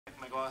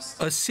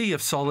A sea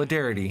of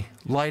solidarity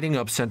lighting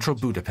up central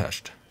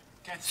Budapest.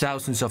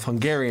 Thousands of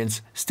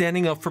Hungarians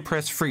standing up for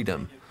press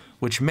freedom,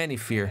 which many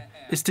fear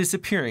is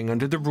disappearing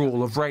under the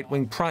rule of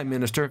right-wing Prime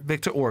Minister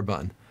Viktor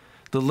Orban.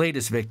 The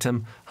latest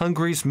victim,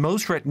 Hungary's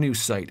most read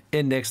news site,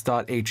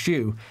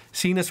 index.hu,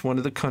 seen as one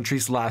of the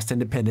country's last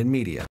independent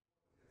media.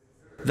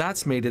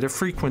 That's made it a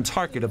frequent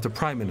target of the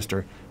Prime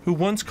Minister, who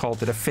once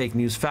called it a fake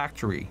news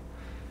factory.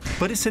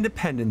 But its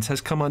independence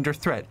has come under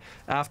threat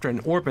after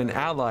an Orban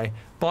ally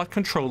bought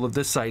control of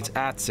the site's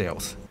ad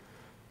sales.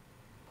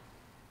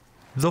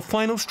 The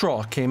final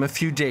straw came a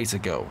few days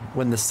ago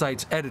when the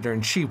site's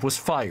editor-in-chief was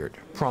fired,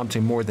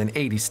 prompting more than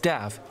 80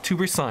 staff to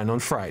resign on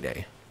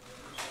Friday.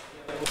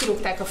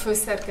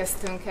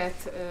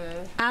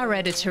 Our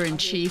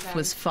editor-in-chief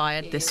was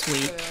fired this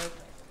week.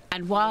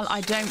 And while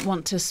I don't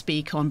want to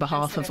speak on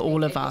behalf of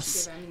all of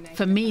us,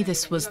 for me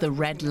this was the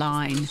red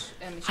line.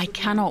 I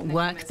cannot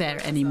work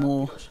there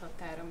anymore.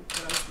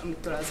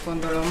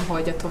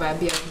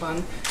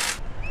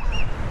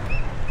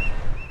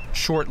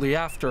 Shortly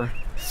after,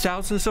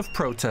 thousands of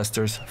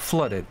protesters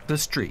flooded the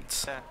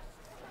streets.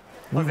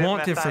 We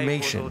want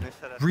information,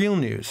 real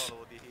news,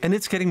 and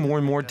it's getting more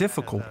and more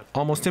difficult,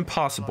 almost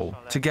impossible,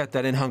 to get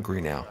that in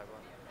Hungary now.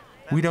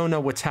 We don't know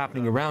what's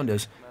happening around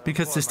us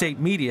because the state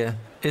media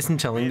isn't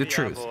telling the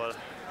truth.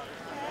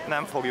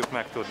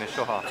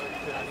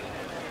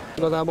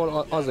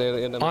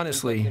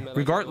 Honestly,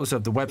 regardless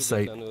of the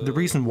website, the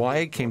reason why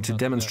I came to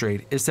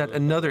demonstrate is that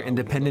another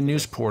independent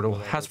news portal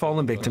has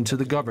fallen victim to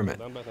the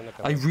government.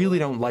 I really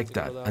don't like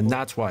that, and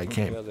that's why I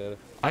came.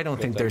 I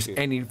don't think there's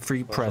any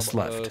free press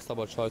left.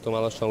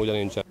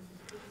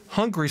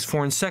 Hungary's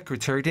foreign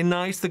secretary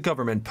denies the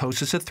government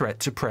poses a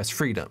threat to press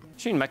freedom.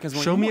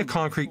 Show me a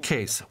concrete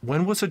case.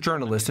 When was a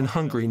journalist in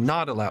Hungary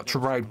not allowed to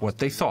write what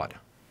they thought?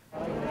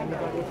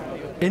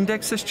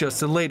 Index is just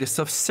the latest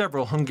of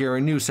several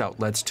Hungarian news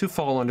outlets to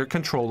fall under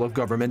control of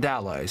government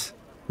allies,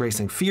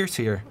 raising fears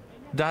here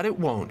that it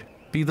won't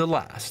be the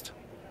last.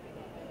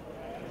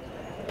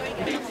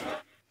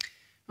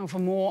 Well, for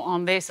more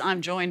on this,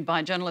 I'm joined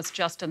by journalist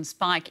Justin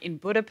Spike in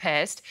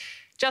Budapest.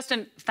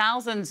 Justin,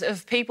 thousands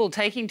of people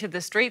taking to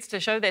the streets to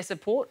show their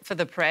support for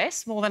the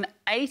press. More than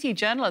 80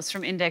 journalists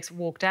from Index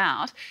walked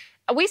out.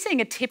 Are we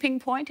seeing a tipping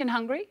point in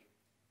Hungary?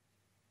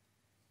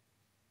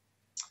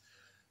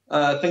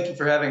 Thank you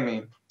for having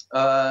me.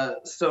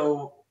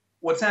 So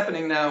what's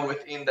happening now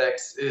with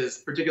Index is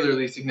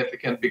particularly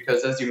significant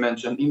because, as you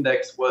mentioned,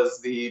 Index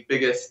was the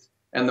biggest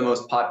and the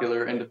most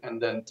popular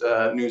independent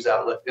news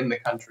outlet in the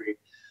country.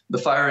 The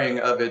firing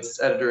of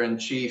its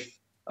editor-in-chief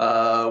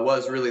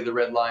was really the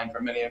red line for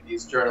many of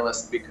these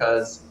journalists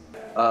because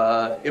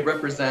it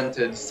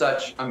represented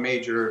such a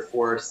major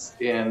force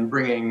in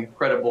bringing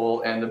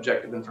credible and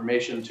objective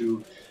information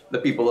to the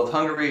people of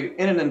Hungary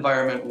in an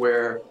environment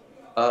where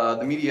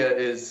the media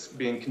is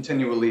being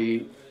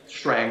continually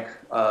shrank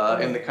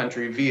in the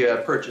country via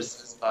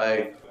purchases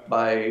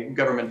by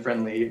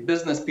government-friendly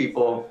business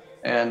people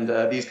and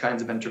these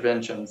kinds of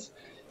interventions.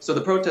 So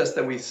the protest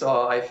that we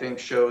saw, I think,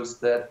 shows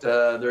that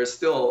there is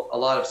still a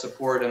lot of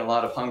support and a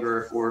lot of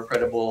hunger for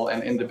credible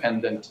and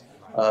independent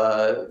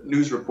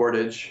news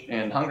reportage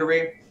in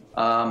Hungary.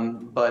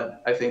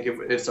 But I think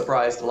it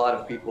surprised a lot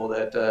of people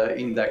that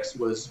Index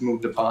was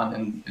moved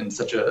upon in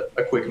such a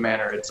quick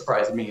manner. It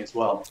surprised me as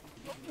well.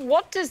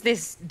 What does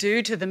this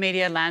do to the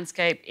media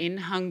landscape in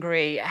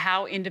Hungary?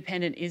 How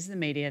independent is the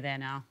media there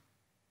now?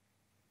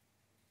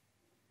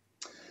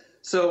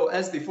 So,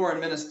 as the foreign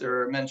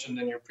minister mentioned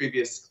in your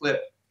previous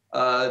clip,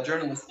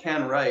 journalists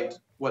can write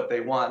what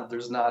they want.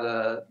 There's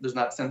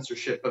not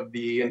censorship of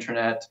the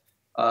internet,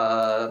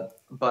 but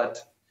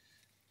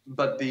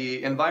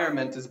the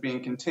environment is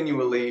being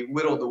continually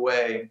whittled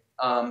away.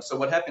 So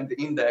what happened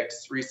to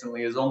Index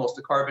recently is almost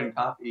a carbon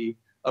copy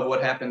of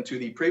what happened to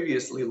the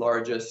previously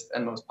largest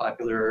and most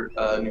popular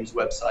news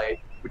website,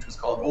 which was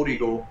called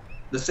Origo.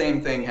 The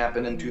same thing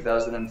happened in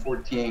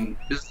 2014.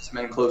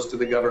 Businessmen close to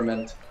the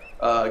government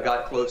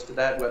got close to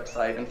that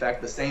website. In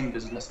fact, the same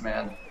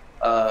businessman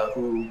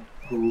who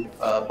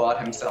bought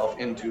himself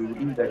into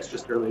Index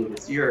just earlier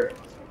this year.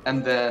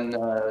 And then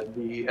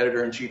the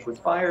editor-in-chief was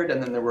fired,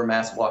 and then there were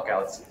mass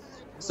walkouts.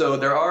 So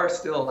there are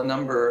still a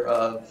number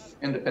of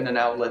independent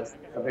outlets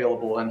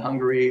available in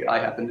Hungary. I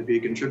happen to be a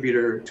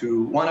contributor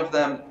to one of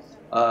them.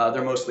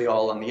 They're mostly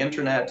all on the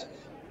internet.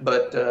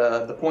 But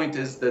the point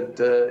is that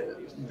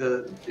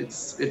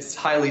it's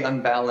highly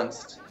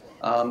unbalanced.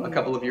 A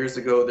couple of years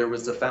ago, there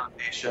was a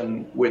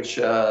foundation which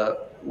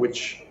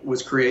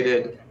was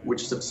created,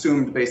 which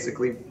subsumed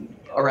basically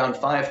around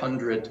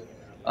 500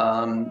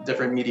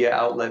 different media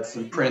outlets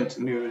and print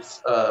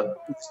news,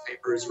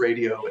 newspapers,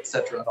 radio,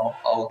 etc.,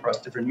 all across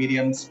different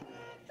mediums,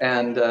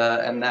 and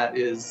that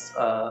is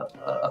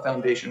a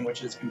foundation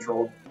which is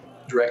controlled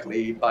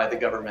directly by the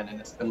government, and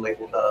it's been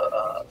labeled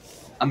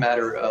a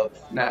matter of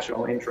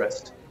national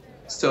interest.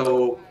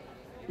 So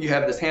you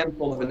have this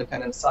handful of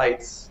independent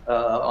sites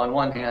on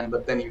one hand,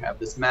 but then you have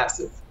this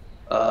massive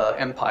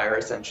empire,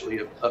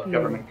 essentially, of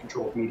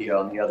government-controlled media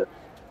on the other.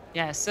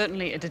 Yeah,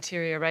 certainly a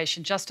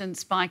deterioration. Justin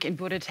Spike in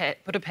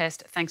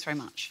Budapest, thanks very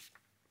much.